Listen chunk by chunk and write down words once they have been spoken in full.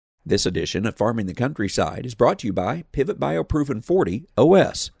This edition of Farming the Countryside is brought to you by Pivot Bioproven 40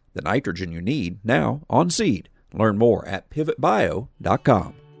 OS, the nitrogen you need now on seed. Learn more at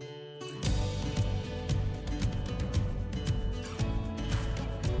pivotbio.com.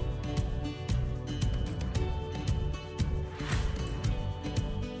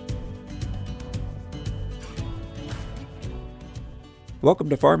 Welcome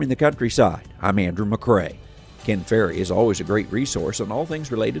to Farming the Countryside. I'm Andrew McCrae. Ken Ferry is always a great resource on all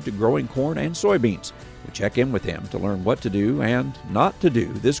things related to growing corn and soybeans. We check in with him to learn what to do and not to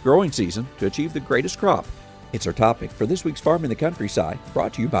do this growing season to achieve the greatest crop. It's our topic for this week's Farming the Countryside,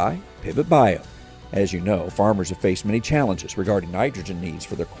 brought to you by Pivot Bio. As you know, farmers have faced many challenges regarding nitrogen needs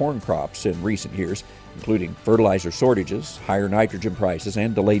for their corn crops in recent years, including fertilizer shortages, higher nitrogen prices,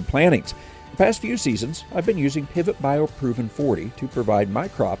 and delayed plantings. The past few seasons, I've been using Pivot Bioproven 40 to provide my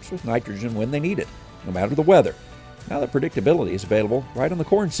crops with nitrogen when they need it, no matter the weather. Now that predictability is available right on the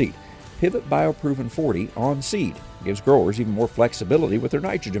corn seed, Pivot Bioproven 40 on seed gives growers even more flexibility with their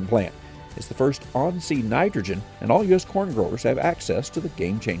nitrogen plan. It's the first on-seed nitrogen, and all U.S. corn growers have access to the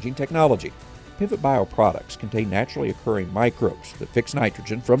game-changing technology. Pivot Bio products contain naturally occurring microbes that fix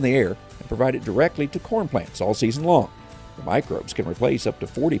nitrogen from the air and provide it directly to corn plants all season long. The microbes can replace up to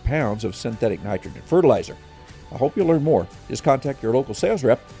 40 pounds of synthetic nitrogen fertilizer. I hope you'll learn more. Just contact your local sales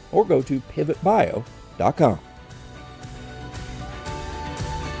rep or go to pivotbio.com.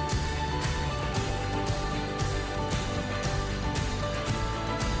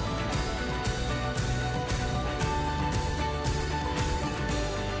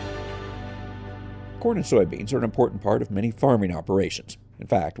 Corn and soybeans are an important part of many farming operations. In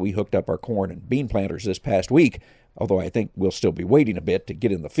fact, we hooked up our corn and bean planters this past week, although I think we'll still be waiting a bit to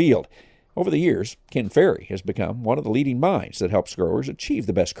get in the field. Over the years, Ken Ferry has become one of the leading minds that helps growers achieve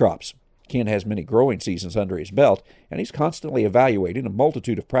the best crops. Ken has many growing seasons under his belt, and he's constantly evaluating a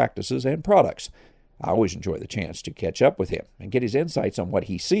multitude of practices and products. I always enjoy the chance to catch up with him and get his insights on what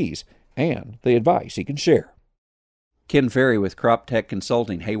he sees and the advice he can share. Ken Ferry with Crop Tech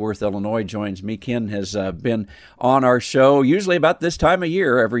Consulting, Hayworth, Illinois, joins me. Ken has been on our show usually about this time of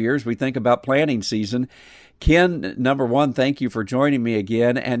year, every year as we think about planting season. Ken, number one, thank you for joining me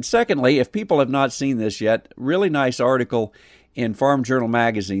again. And secondly, if people have not seen this yet, really nice article in Farm Journal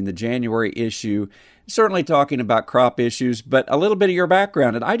magazine, the January issue, certainly talking about crop issues, but a little bit of your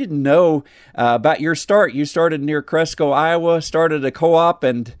background. And I didn't know about your start. You started near Cresco, Iowa, started a co-op,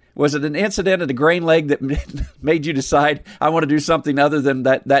 and was it an incident at the grain leg that made you decide, I want to do something other than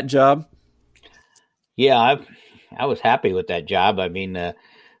that job? Yeah, I was happy with that job. I mean,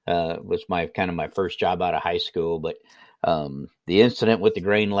 was my first job out of high school, but the incident with the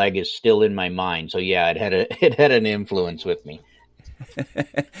grain leg is still in my mind. So yeah, it had an influence with me.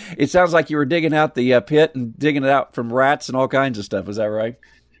 It sounds like you were digging out the pit and digging it out from rats and all kinds of stuff. Is that right?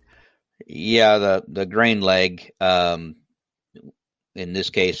 Yeah, the grain leg. In this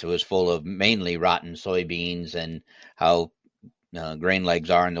case, it was full of mainly rotten soybeans, and how grain legs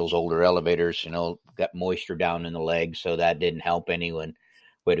are in those older elevators. Got moisture down in the legs, so that didn't help anyone.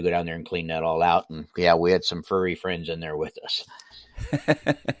 We had to go down there and clean that all out. And yeah, we had some furry friends in there with us.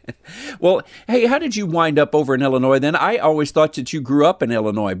 Well, hey, how did you wind up over in Illinois then? I always thought that you grew up in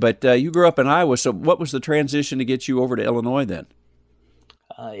Illinois, but you grew up in Iowa. So what was the transition to get you over to Illinois then?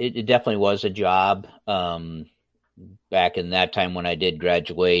 It definitely was a job. Back in that time when I did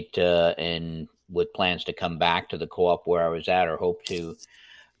graduate, and with plans to come back to the co-op where I was at, or hope to,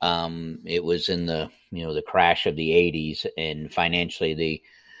 it was in the crash of the 80s, and financially the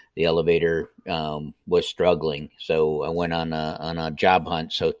elevator was struggling. So I went on a job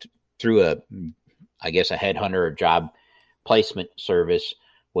hunt. So through a headhunter or job placement service,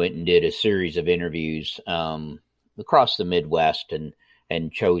 went and did a series of interviews across the Midwest,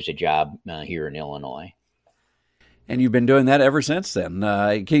 and chose a job here in Illinois. And you've been doing that ever since then.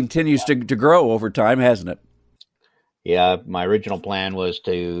 It continues to grow over time, hasn't it? Yeah, my original plan was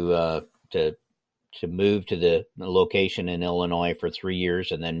to move to the location in Illinois for 3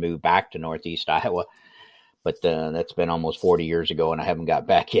 years and then move back to Northeast Iowa. But that's been almost 40 years ago, and I haven't got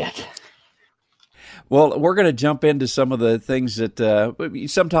back yet. Well, we're going to jump into some of the things that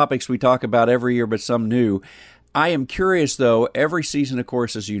some topics we talk about every year, but some new. I am curious, though, every season, of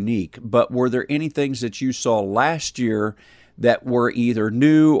course, is unique, but were there any things that you saw last year that were either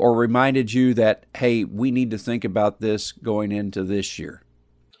new or reminded you that, hey, we need to think about this going into this year?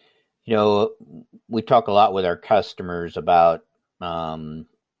 We talk a lot with our customers about,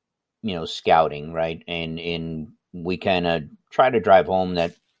 scouting, right? And we kind of try to drive home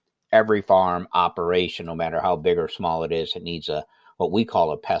that every farm operation, no matter how big or small it is, it needs what we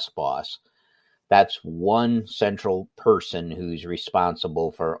call a pest boss. that's one central person who's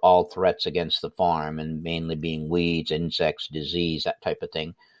responsible for all threats against the farm, and mainly being weeds, insects, disease, that type of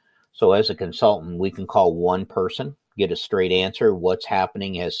thing. So as a consultant, we can call one person, get a straight answer. What's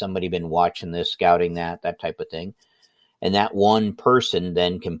happening? Has somebody been watching this, scouting that type of thing? And that one person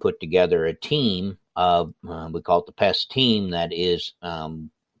then can put together a team of, we call it the pest team, that is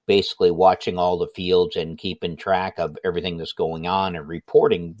basically watching all the fields and keeping track of everything that's going on and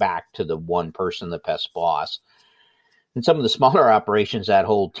reporting back to the one person, the pest boss. In some of the smaller operations, that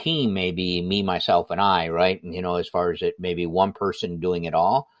whole team may be me, myself, and I, right? And, as far as it may be one person doing it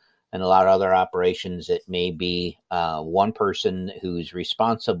all. And a lot of other operations, it may be one person who's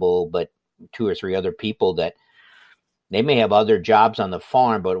responsible, but 2 or 3 other people that they may have other jobs on the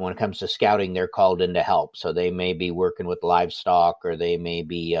farm, but when it comes to scouting, they're called in to help. So they may be working with livestock, or they may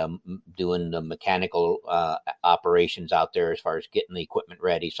be doing the mechanical operations out there as far as getting the equipment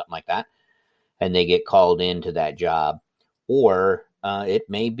ready, something like that. And they get called into that job. Or it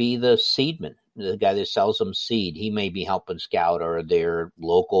may be the seedman, the guy that sells them seed. He may be helping scout, or their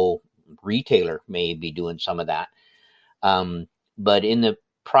local retailer may be doing some of that. But in the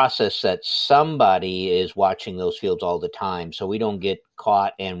process, that somebody is watching those fields all the time, so we don't get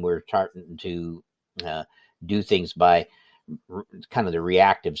caught and we're starting to do things by kind of the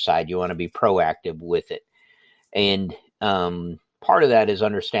reactive side. You want to be proactive with it. And part of that is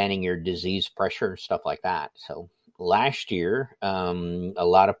understanding your disease pressure and stuff like that. So last year, a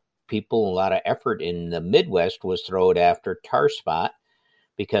lot of people, a lot of effort in the Midwest was thrown after tar spot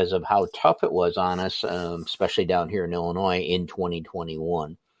because of how tough it was on us, especially down here in Illinois in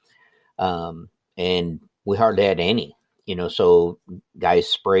 2021. And we hardly had any, so guys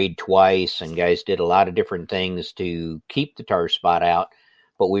sprayed twice and guys did a lot of different things to keep the tar spot out,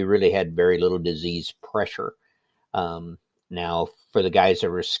 but we really had very little disease pressure. Now, for the guys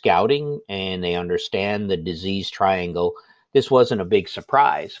that were scouting and they understand the disease triangle, this wasn't a big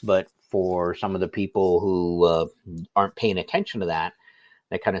surprise, but for some of the people who aren't paying attention to that,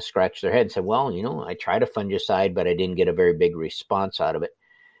 they kind of scratched their head and said, well, I tried a fungicide, but I didn't get a very big response out of it.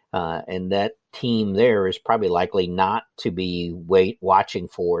 And that team there is probably likely not to be watching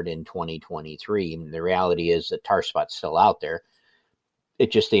for it in 2023. And the reality is that tar spot's still out there.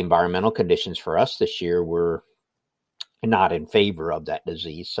 It's just the environmental conditions for us this year were not in favor of that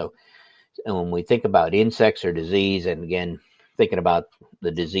disease. So when we think about insects or disease, and again, thinking about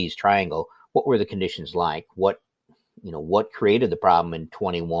the disease triangle, what were the conditions like? What created the problem in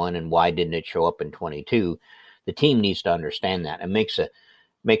 21 and why didn't it show up in 22? The team needs to understand that. It makes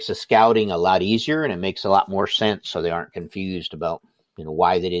the scouting a lot easier, and it makes a lot more sense, so they aren't confused about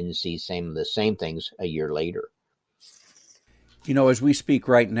why they didn't see the same things a year later. As we speak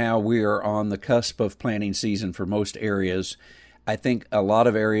right now, we are on the cusp of planting season for most areas. I think a lot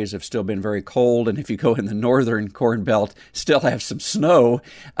of areas have still been very cold, and if you go in the northern Corn Belt, still have some snow.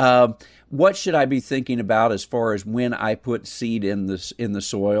 What should I be thinking about as far as when I put seed in the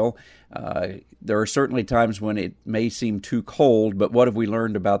soil? There are certainly times when it may seem too cold, but what have we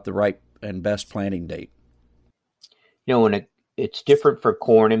learned about the right and best planting date? When it's different for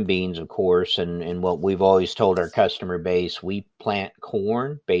corn and beans, of course, and what we've always told our customer base, we plant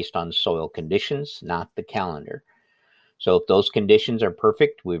corn based on soil conditions, not the calendar. So if those conditions are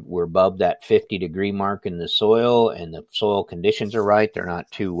perfect, we're above that 50-degree mark in the soil, and the soil conditions are right, they're not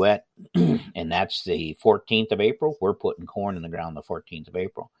too wet, and that's the 14th of April, we're putting corn in the ground the 14th of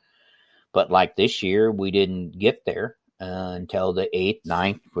April. But like this year, we didn't get there until the 8th,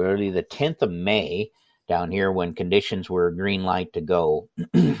 9th, really the 10th of May down here, when conditions were a green light to go.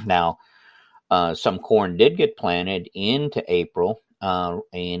 Now, some corn did get planted into April,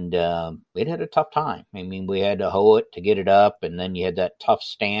 and it had a tough time. I mean, we had to hoe it to get it up, and then you had that tough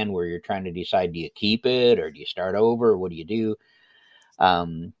stand where you're trying to decide, do you keep it or do you start over, or what do you do?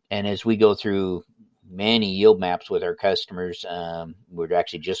 And as we go through many yield maps with our customers, we're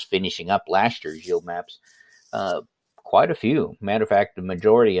actually just finishing up last year's yield maps, quite a few. Matter of fact, the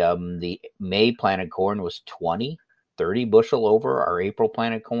majority of them, the May planted corn was 30 bushel over our April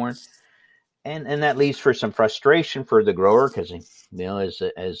planted corn. And that leaves for some frustration for the grower, because,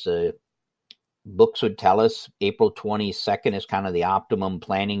 as books would tell us, April 22nd is kind of the optimum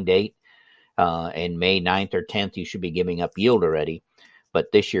planting date. And May 9th or 10th, you should be giving up yield already.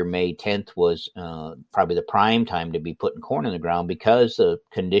 But this year, May 10th was probably the prime time to be putting corn in the ground, because the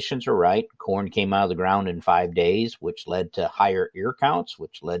conditions are right. Corn came out of the ground in 5 days, which led to higher ear counts,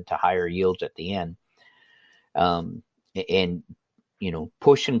 which led to higher yields at the end. And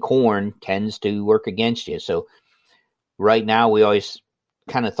pushing corn tends to work against you. So right now we always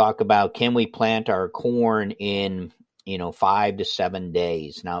kind of talk about, can we plant our corn in 5 to 7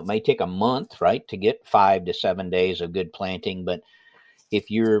 days. Now, it may take a month, right, to get 5 to 7 days of good planting, but if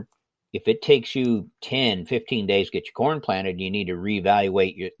it takes you 10, 15 days to get your corn planted, you need to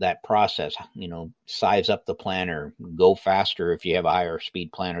reevaluate that process, size up the planter, go faster if you have a higher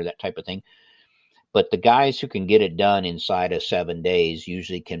speed planter, that type of thing. But the guys who can get it done inside of 7 days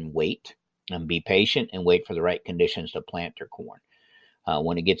usually can wait and be patient and wait for the right conditions to plant their corn.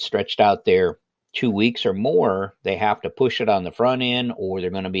 When it gets stretched out there 2 weeks or more, they have to push it on the front end, or they're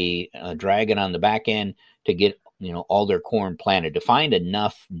going to be dragging on the back end to get all their corn planted, to find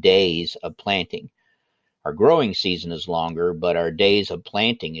enough days of planting. Our growing season is longer, but our days of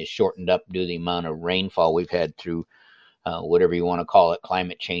planting is shortened up due to the amount of rainfall we've had through whatever you want to call it,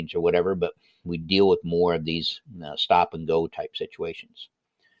 climate change or whatever, but we deal with more of these stop and go type situations.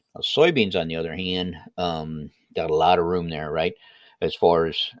 Now, soybeans, on the other hand, got a lot of room there, right? As far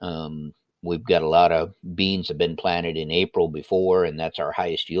as we've got a lot of beans have been planted in April before, and that's our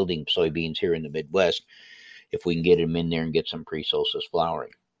highest yielding soybeans here in the Midwest, if we can get them in there and get some pre-solstice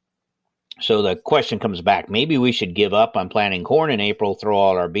flowering. So the question comes back, maybe we should give up on planting corn in April, throw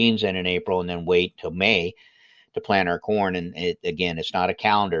all our beans in April, and then wait till May to plant our corn. And it's not a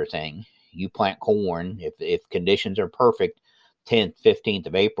calendar thing. You plant corn, if conditions are perfect, 10th, 15th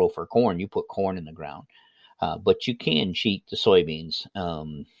of April for corn, you put corn in the ground. But you can cheat the soybeans,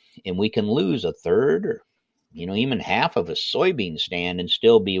 and we can lose a third or even half of a soybean stand and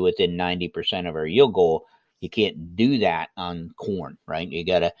still be within 90% of our yield goal. You can't do that on corn, right? You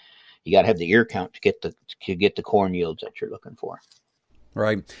gotta have the ear count to get the corn yields that you're looking for.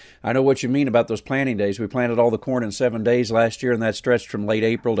 Right. I know what you mean about those planting days. We planted all the corn in 7 days last year, and that stretched from late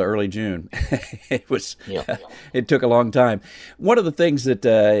April to early June. It took a long time. One of the things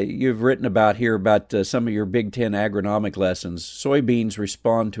that you've written about here about some of your Big Ten agronomic lessons, soybeans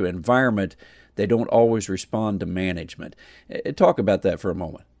respond to environment. They don't always respond to management. Talk about that for a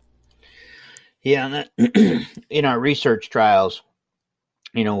moment. Yeah, and that, in our research trials,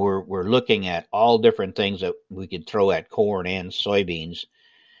 we're looking at all different things that we could throw at corn and soybeans.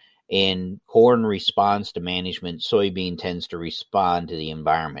 And corn responds to management. Soybean tends to respond to the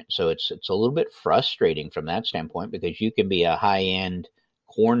environment. So it's a little bit frustrating from that standpoint, because you can be a high-end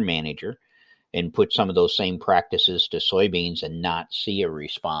corn manager and put some of those same practices to soybeans and not see a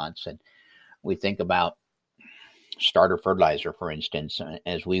response. And we think about starter fertilizer, for instance.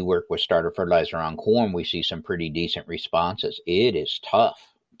 As we work with starter fertilizer on corn, we see some pretty decent responses. It is tough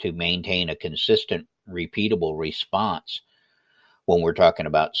to maintain a consistent, repeatable response when we're talking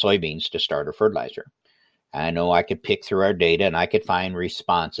about soybeans to starter fertilizer. I know I could pick through our data and I could find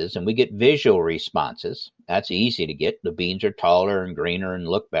responses, and we get visual responses. That's easy to get. The beans are taller and greener and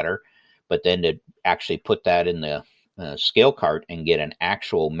look better, but then to actually put that in the scale cart and get an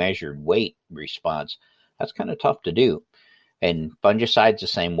actual measured weight response, that's kind of tough to do. And fungicides the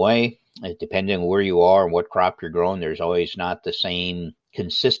same way. Depending on where you are and what crop you're growing, there's always not the same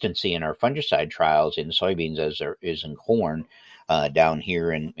consistency in our fungicide trials in soybeans as there is in corn down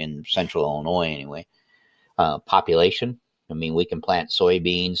here in central Illinois anyway. Population, we can plant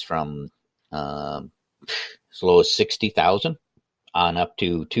soybeans from as low as 60,000 on up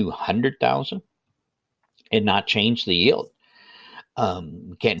to 200,000 and not change the yield.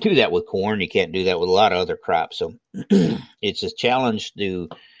 You can't do that with corn. You can't do that with a lot of other crops. So it's a challenge to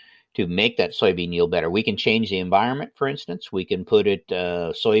make that soybean yield better. We can change the environment, for instance. We can put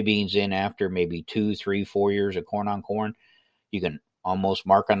soybeans in after maybe 2, 3, 4 years of corn on corn. You can almost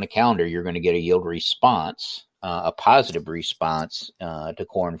mark on the calendar you're going to get a yield response, a positive response to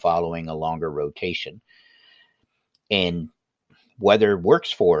corn following a longer rotation. And weather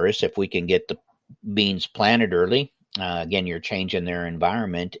works for us if we can get the beans planted early. Again, you're changing their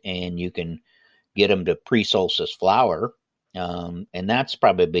environment, and you can get them to pre-solstice flower. And that's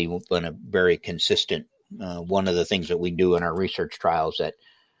probably been a very consistent, one of the things that we do in our research trials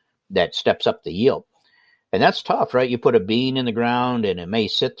that steps up the yield. And that's tough, right? You put a bean in the ground and it may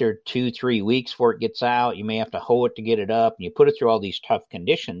sit there 2-3 weeks before it gets out. You may have to hoe it to get it up, and you put it through all these tough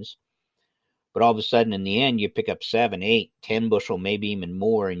conditions. But all of a sudden, in the end, you pick up 7, 8, 10 bushel, maybe even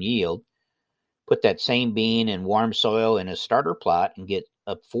more in yield. Put that same bean in warm soil in a starter plot and get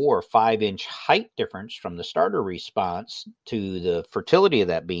a 4 or 5 inch height difference from the starter response to the fertility of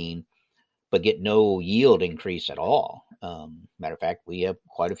that bean, but get no yield increase at all. Matter of fact, we have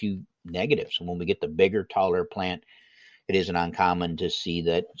quite a few negatives. And when we get the bigger, taller plant, it isn't uncommon to see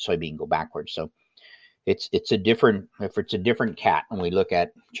that soybean go backwards. So it's a different cat. When we look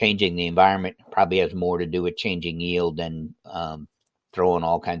at changing the environment, it probably has more to do with changing yield than throwing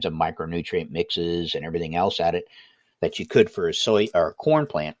all kinds of micronutrient mixes and everything else at it that you could for a soy or a corn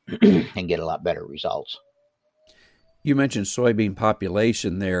plant and get a lot better results. You mentioned soybean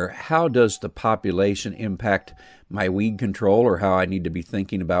population there. How does the population impact my weed control, or how I need to be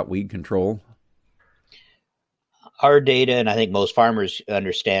thinking about weed control? Our data, and I think most farmers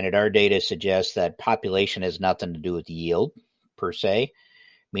understand it, our data suggests that population has nothing to do with yield per se,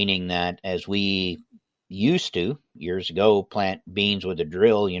 meaning that as we used to years ago plant beans with a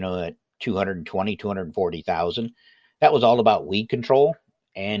drill, at 220, 240,000, that was all about weed control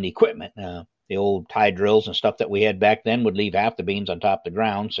and equipment. The old tie drills and stuff that we had back then would leave half the beans on top of the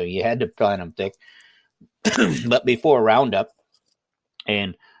ground, so you had to plant them thick. But before Roundup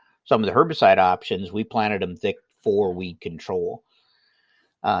and some of the herbicide options, we planted them thick for weed control.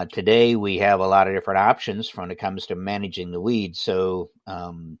 Today, we have a lot of different options when it comes to managing the weeds. So,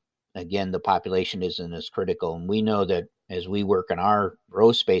 again, the population isn't as critical. And we know that as we work on our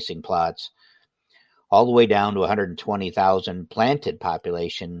row spacing plots, all the way down to 120,000 planted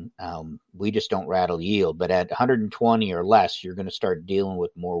population, we just don't rattle yield. But at 120 or less, you're going to start dealing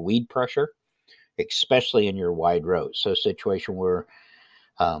with more weed pressure, especially in your wide rows. So a situation where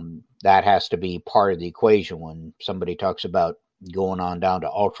that has to be part of the equation when somebody talks about going on down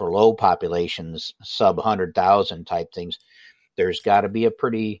to ultra low populations, sub 100,000 type things. There's got to be a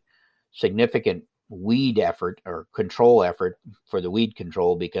pretty significant weed effort or control effort for the weed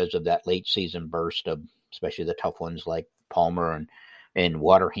control because of that late season burst of especially the tough ones like Palmer and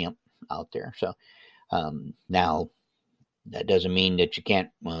water hemp out there. So now that doesn't mean that you can't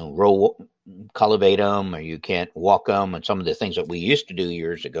cultivate them or you can't walk them and some of the things that we used to do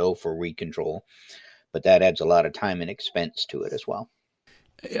years ago for weed control, but that adds a lot of time and expense to it as well.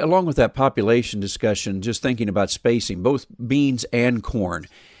 Along with that population discussion, just thinking about spacing, both beans and corn,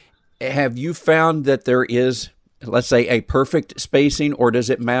 have you found that there is, let's say, a perfect spacing, or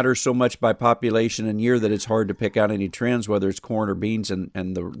does it matter so much by population and year that it's hard to pick out any trends, whether it's corn or beans and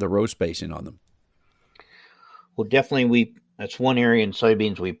the row spacing on them? Well, definitely that's one area in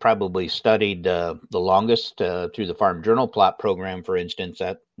soybeans we probably studied the longest through the Farm Journal plot program, for instance.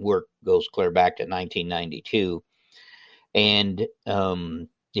 That work goes clear back to 1992. And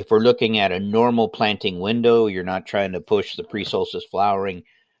if we're looking at a normal planting window, you're not trying to push the pre-solstice flowering,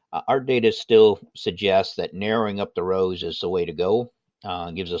 our data still suggests that narrowing up the rows is the way to go.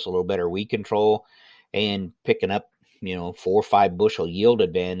 Gives us a little better weed control and picking up, 4 or 5 bushel yield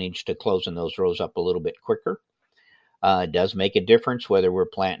advantage to closing those rows up a little bit quicker. It does make a difference whether we're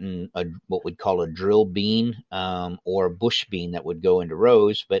planting what we'd call a drill bean or a bush bean that would go into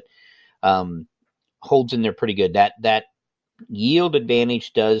rows, but holds in there pretty good. That yield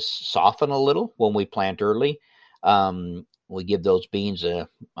advantage does soften a little when we plant early. We give those beans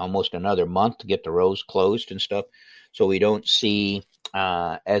almost another month to get the rows closed and stuff. So we don't see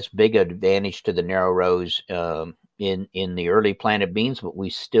as big an advantage to the narrow rows in the early planted beans, but we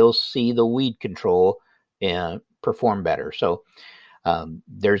still see the weed control perform better. So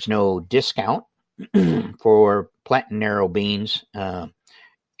there's no discount for planting narrow beans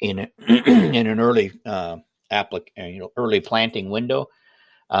in an early early planting window.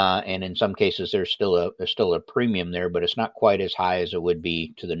 And in some cases, there's still a premium there, but it's not quite as high as it would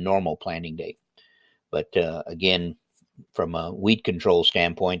be to the normal planting date. But again, from a weed control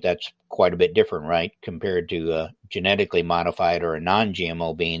standpoint, that's quite a bit different, right? Compared to a genetically modified or a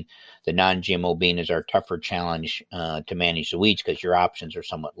non-GMO bean. The non-GMO bean is our tougher challenge to manage the weeds because your options are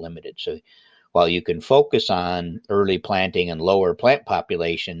somewhat limited. So while you can focus on early planting and lower plant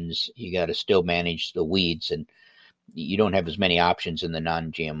populations, you got to still manage the weeds, and you don't have as many options in the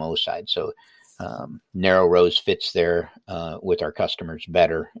non-GMO side. So narrow rows fits there with our customers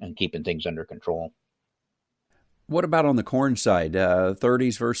better and keeping things under control. What about on the corn side?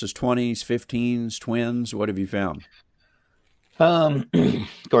 30s versus 20s, 15s, twins? What have you found? Of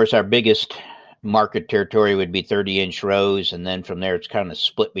course, our biggest market territory would be 30-inch rows, and then from there it's kind of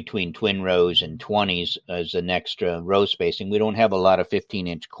split between twin rows and 20s as the next row spacing. We don't have a lot of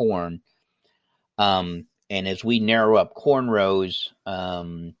 15-inch corn. And as we narrow up corn rows,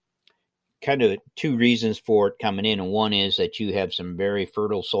 kind of 2 reasons for it coming in. And one is that you have some very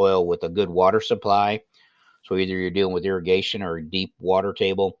fertile soil with a good water supply. So either you're dealing with irrigation or a deep water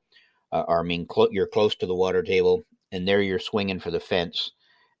table, you're close to the water table, and there you're swinging for the fence.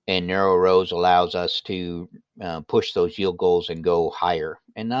 And narrow rows allows us to push those yield goals and go higher.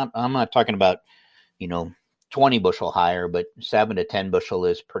 And I'm not talking about, 20 bushel higher, but 7 to 10 bushel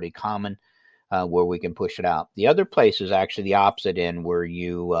is pretty common where we can push it out. The other place is actually the opposite end where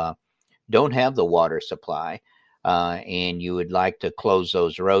you don't have the water supply. And you would like to close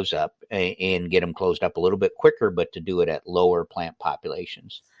those rows up and get them closed up a little bit quicker, but to do it at lower plant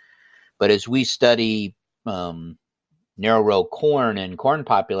populations. But as we study narrow row corn and corn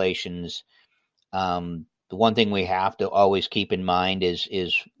populations, the one thing we have to always keep in mind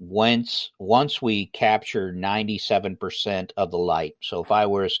is once we capture 97% of the light. So if I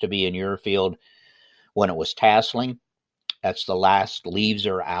was to be in your field when it was tasseling, that's the last leaves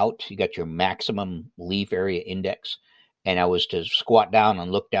are out. You got your maximum leaf area index. And I was to squat down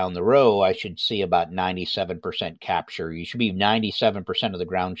and look down the row, I should see about 97% capture. You should be 97% of the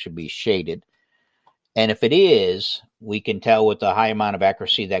ground should be shaded. And if it is, we can tell with a high amount of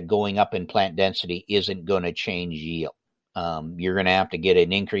accuracy that going up in plant density isn't going to change yield. You're going to have to get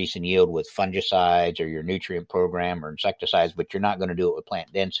an increase in yield with fungicides or your nutrient program or insecticides, but you're not going to do it with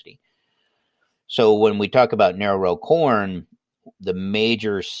plant density. So when we talk about narrow row corn, the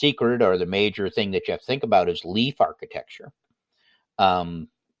major secret or the major thing that you have to think about is leaf architecture. Some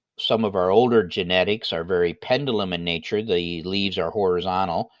of our older genetics are very pendulum in nature. The leaves are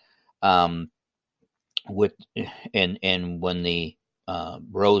horizontal. And when the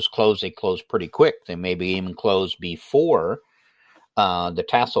rows close, they close pretty quick. They maybe even close before the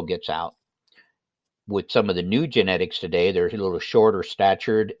tassel gets out. With some of the new genetics today, they're a little shorter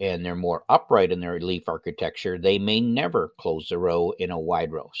statured and they're more upright in their leaf architecture. They may never close the row in a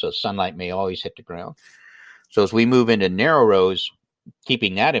wide row. So sunlight may always hit the ground. So as we move into narrow rows,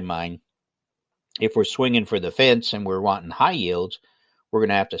 keeping that in mind, if we're swinging for the fence and we're wanting high yields, we're going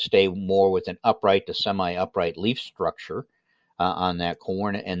to have to stay more with an upright to semi-upright leaf structure on that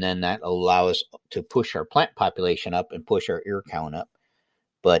corn. And then that allow us to push our plant population up and push our ear count up.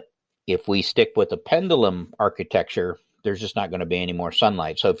 But if we stick with the pendulum architecture, there's just not going to be any more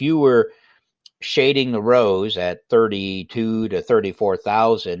sunlight. So if you were shading the rows at 32 to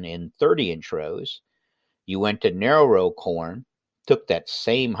 34,000 in 30-inch rows, you went to narrow row corn, took that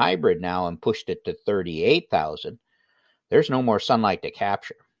same hybrid now and pushed it to 38,000, there's no more sunlight to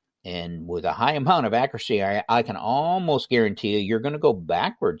capture. And with a high amount of accuracy, I can almost guarantee you're going to go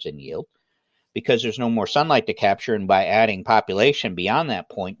backwards in yield, because there's no more sunlight to capture. And by adding population beyond that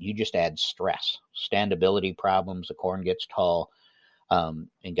point, you just add stress, standability problems. The corn gets tall, and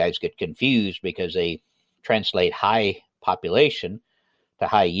guys get confused because they translate high population to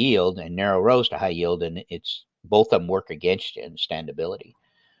high yield and narrow rows to high yield. And it's both of them work against you in standability.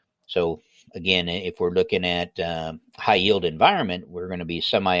 So again, if we're looking at high yield environment, we're going to be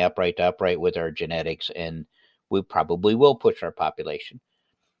semi-upright to upright with our genetics, and we probably will push our population.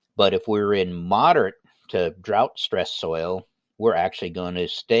 But if we're in moderate to drought stress soil, we're actually going to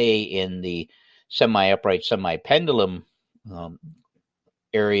stay in the semi-upright, semi-pendulum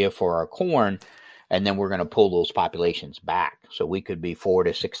area for our corn, and then we're going to pull those populations back. So we could be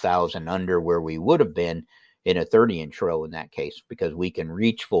 4,000 to 6,000 under where we would have been in a 30-inch row in that case, because we can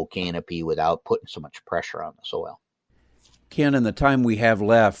reach full canopy without putting so much pressure on the soil. Ken, in the time we have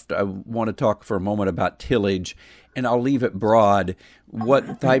left, I want to talk for a moment about tillage, and I'll leave it broad.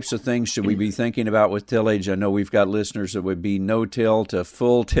 What types of things should we be thinking about with tillage? I know we've got listeners that would be no-till to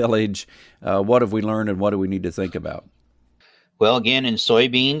full tillage. What have we learned, and what do we need to think about? Well, again, in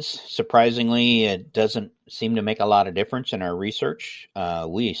soybeans, surprisingly, it doesn't seem to make a lot of difference in our research.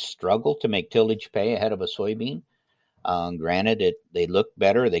 We struggle to make tillage pay ahead of a soybean. Granted, they look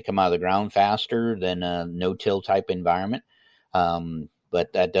better. They come out of the ground faster than a no-till type environment.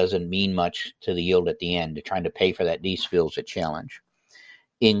 But that doesn't mean much to the yield at the end. Trying to pay for that diesel is a challenge.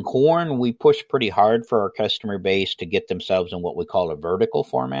 In corn, we push pretty hard for our customer base to get themselves in what we call a vertical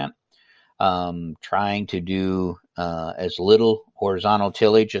format, trying to do as little horizontal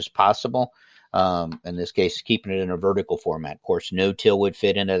tillage as possible. In this case, keeping it in a vertical format. Of course, no-till would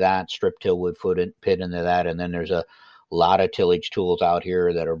fit into that. Strip till would fit into that. And then there's a lot of tillage tools out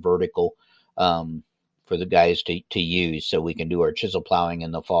here that are vertical for the guys to use, so we can do our chisel plowing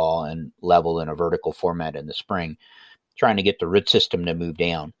in the fall and level in a vertical format in the spring, trying to get the root system to move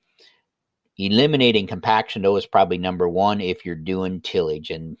down. Eliminating compaction, though, is probably number one if you're doing tillage.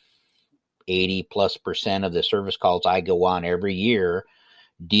 And 80+% of the service calls I go on every year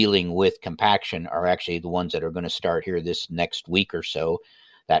dealing with compaction are actually the ones that are going to start here this next week or so,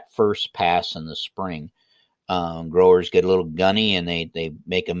 that first pass in the spring. Growers get a little gunny and they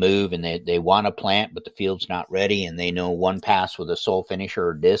make a move and they want to plant, but the field's not ready, and they know one pass with a soil finisher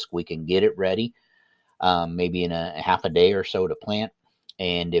or disc, we can get it ready, maybe in a half a day or so to plant.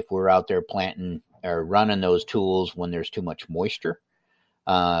 And if we're out there planting or running those tools when there's too much moisture,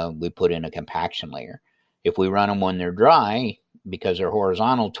 we put in a compaction layer. If we run them when they're dry, because they're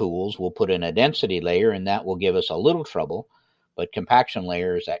horizontal tools, we'll put in a density layer, and that will give us a little trouble. But compaction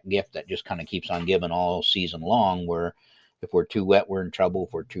layer is that gift that just kind of keeps on giving all season long, where if we're too wet, we're in trouble.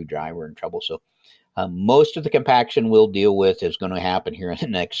 If we're too dry, we're in trouble. So most of the compaction we'll deal with is going to happen here in the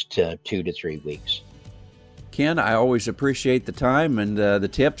next 2 to 3 weeks. Ken, I always appreciate the time and the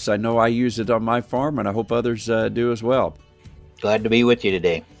tips. I know I use it on my farm, and I hope others do as well. Glad to be with you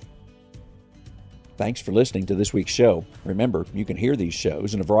today. Thanks for listening to this week's show. Remember, you can hear these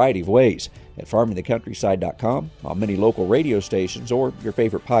shows in a variety of ways at farmingthecountryside.com, on many local radio stations, or your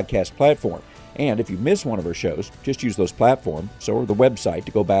favorite podcast platform. And if you miss one of our shows, just use those platforms or the website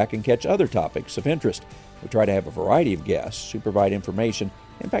to go back and catch other topics of interest. We try to have a variety of guests who provide information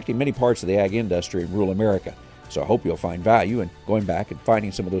impacting many parts of the ag industry in rural America. So I hope you'll find value in going back and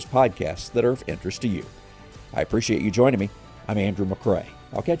finding some of those podcasts that are of interest to you. I appreciate you joining me. I'm Andrew McCrae.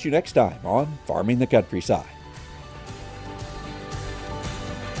 I'll catch you next time on Farming the Countryside.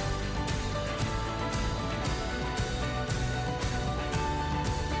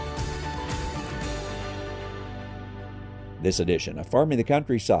 This edition of Farming the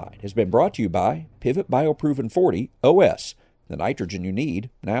Countryside has been brought to you by Pivot BioProven 40 OS, the nitrogen you need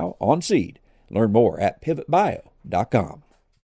now on seed. Learn more at pivotbio.com.